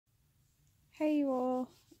Hey you all.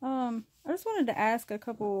 I just wanted to ask a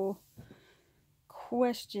couple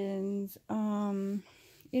questions.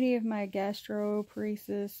 Any of my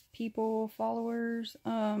gastroparesis people, followers,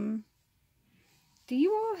 do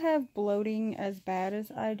you all have bloating as bad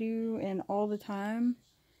as I do and all the time?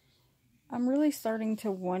 I'm really starting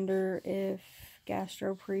to wonder if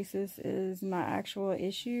gastroparesis is my actual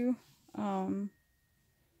issue. My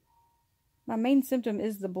main symptom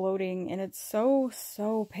is the bloating, and it's so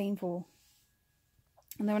painful.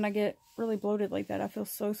 And then when I get really bloated like that, I feel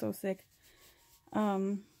so sick.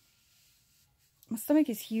 My stomach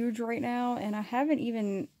is huge right now, and I haven't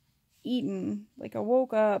even eaten. Like, I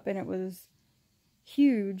woke up and it was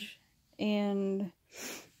huge, and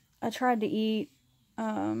I tried to eat,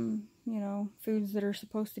 you know, foods that are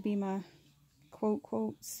supposed to be my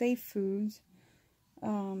quote safe foods.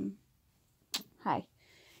 Hi.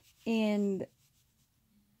 And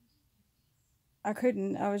I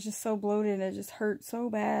couldn't. I was just so bloated and it just hurt so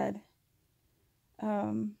bad.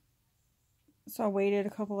 So I waited a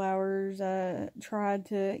couple hours, tried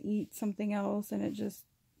to eat something else, and it just,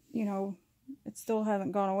 you know, it still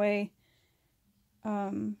hasn't gone away.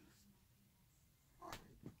 It's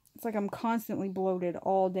like I'm constantly bloated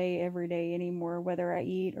all day, every day anymore, whether I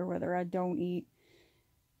eat or whether I don't eat.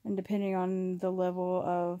 And depending on the level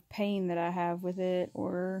of pain that I have with it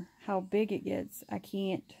or how big it gets, I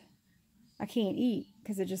can't eat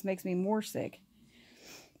because it just makes me more sick.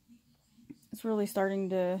 It's really starting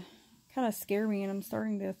to kind of scare me, and I'm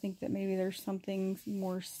starting to think that maybe there's something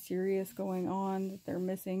more serious going on that they're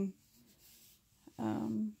missing.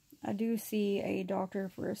 I do see a doctor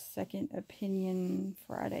for a second opinion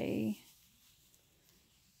Friday.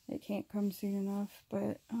 It can't come soon enough,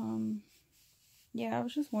 but yeah, I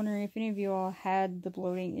was just wondering if any of you all had the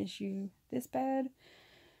bloating issue this bad,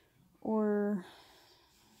 or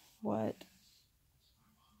what.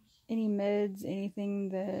 Any meds, anything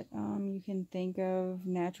that you can think of,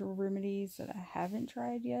 natural remedies that I haven't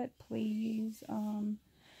tried yet, please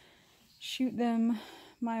shoot them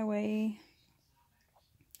my way.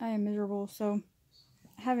 I am miserable, so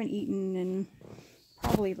I haven't eaten in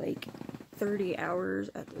probably like 30 hours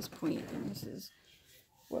at this point, and this is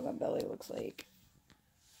what my belly looks like.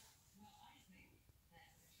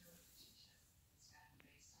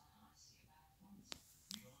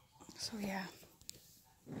 So yeah.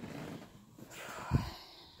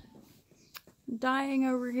 Dying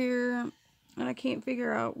over here, and I can't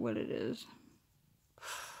figure out what it is.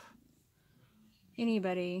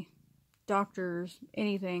 Anybody, doctors,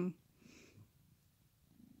 anything,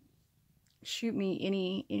 shoot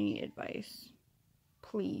me any advice,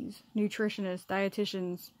 please. Nutritionists,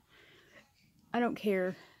 dietitians, I don't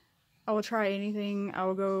care. I will try anything. I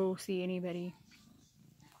will go see anybody.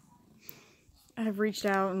 I have reached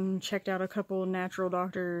out and checked out a couple natural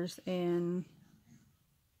doctors, and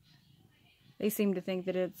they seem to think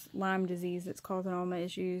that it's Lyme disease that's causing all my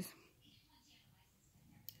issues.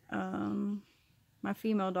 My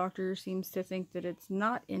female doctor seems to think that it's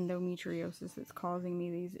not endometriosis that's causing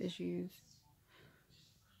me these issues.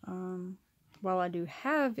 While I do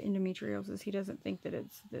have endometriosis, he doesn't think that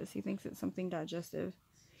it's this. He thinks it's something digestive.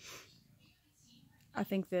 I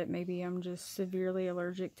think that maybe I'm just severely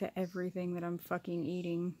allergic to everything that I'm fucking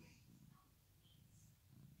eating.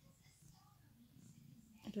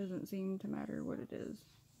 It doesn't seem to matter what it is.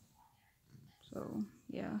 So,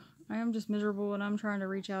 yeah. I am just miserable, and I'm trying to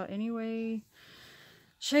reach out any way,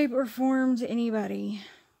 shape, or form to anybody.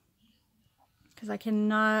 Because I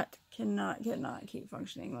cannot keep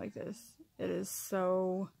functioning like this. It is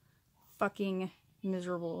so fucking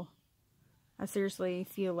miserable. I seriously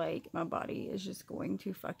feel like my body is just going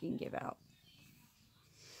to fucking give out.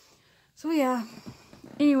 So yeah.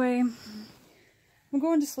 Anyway, I'm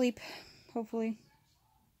going to sleep, hopefully.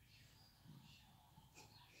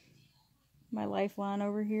 My lifeline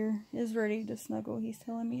over here is ready to snuggle. He's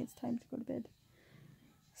telling me it's time to go to bed.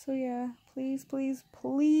 So yeah, please, please,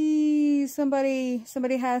 please, somebody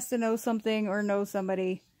has to know something or know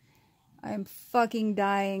somebody. I am fucking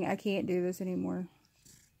dying. I can't do this anymore.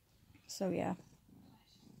 So yeah.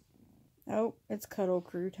 Oh, it's cuddle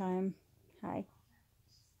crew time. Hi.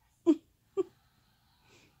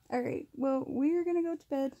 Alright, well, we are gonna go to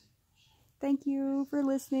bed. Thank you for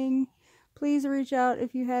listening. Please reach out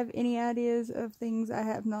if you have any ideas of things I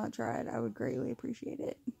have not tried. I would greatly appreciate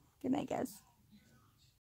it. Good night, guys.